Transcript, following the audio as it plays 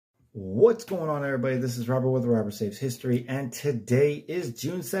What's going on, everybody? This is Robert with Robert Saves History, and today is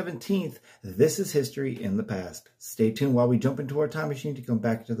June 17th. This is history in the past. Stay tuned while we jump into our time machine to come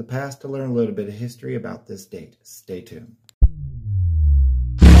back to the past to learn a little bit of history about this date. Stay tuned.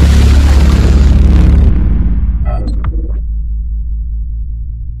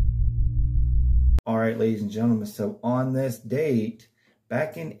 All right, ladies and gentlemen, so on this date,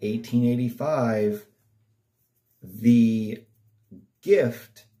 back in 1885, the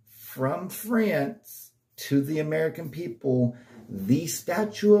gift from France to the American people, the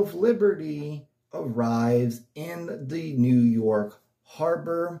Statue of Liberty arrives in the New York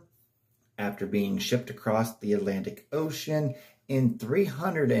harbor after being shipped across the Atlantic Ocean in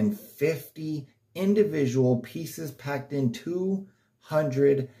 350 individual pieces packed in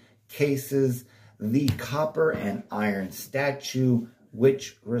 200 cases. The copper and iron statue,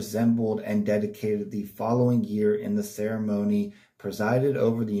 which resembled and dedicated the following year in the ceremony, presided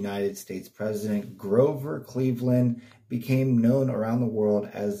over the United States President Grover Cleveland, became known around the world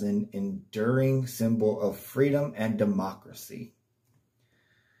as an enduring symbol of freedom and democracy.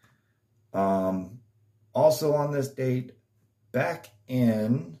 Also on this date, back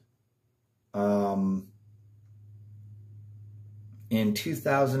in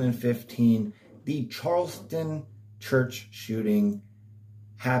 2015, the Charleston church shooting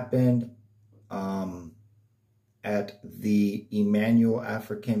happened at the Emmanuel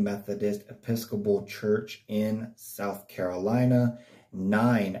African Methodist Episcopal Church in South Carolina.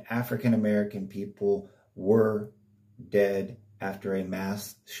 9 African American people were dead after a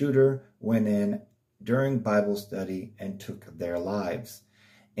mass shooter went in during Bible study and took their lives.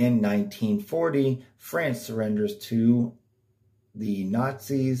 In 1940, France surrenders to the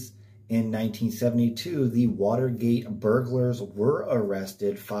Nazis. In 1972, the Watergate burglars were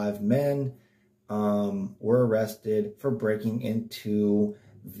arrested. 5 men were arrested for breaking into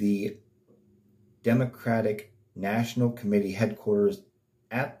the Democratic National Committee headquarters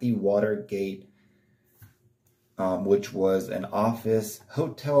at the Watergate, which was an office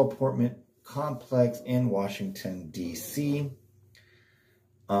hotel apartment complex in Washington, D.C.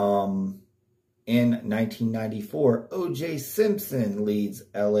 In 1994, O.J. Simpson leads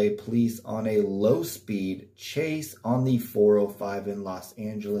L.A. police on a low-speed chase on the 405 in Los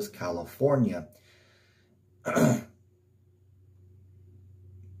Angeles, California.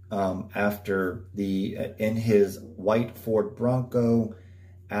 In his white Ford Bronco,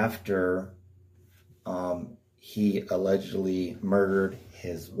 after he allegedly murdered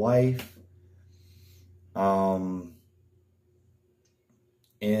his wife. In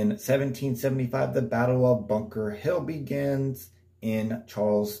 1775, the Battle of Bunker Hill begins in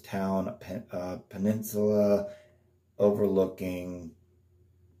Charlestown Peninsula, overlooking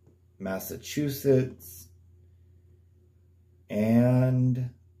Massachusetts. And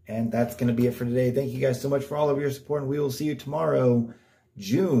that's going to be it for today. Thank you guys so much for all of your support, and we will see you tomorrow,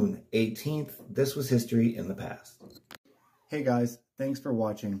 June 18th. This was History in the Past. Hey guys, thanks for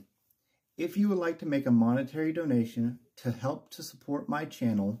watching. If you would like to make a monetary donation to help to support my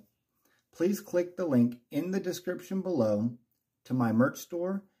channel, please click the link in the description below to my merch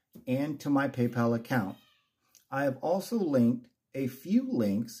store and to my PayPal account. I have also linked a few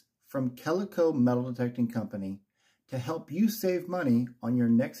links from Calico Metal Detecting Company to help you save money on your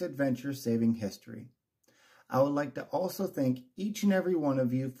next adventure saving history. I would like to also thank each and every one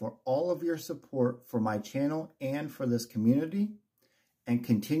of you for all of your support for my channel and for this community, and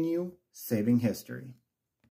continue saving history.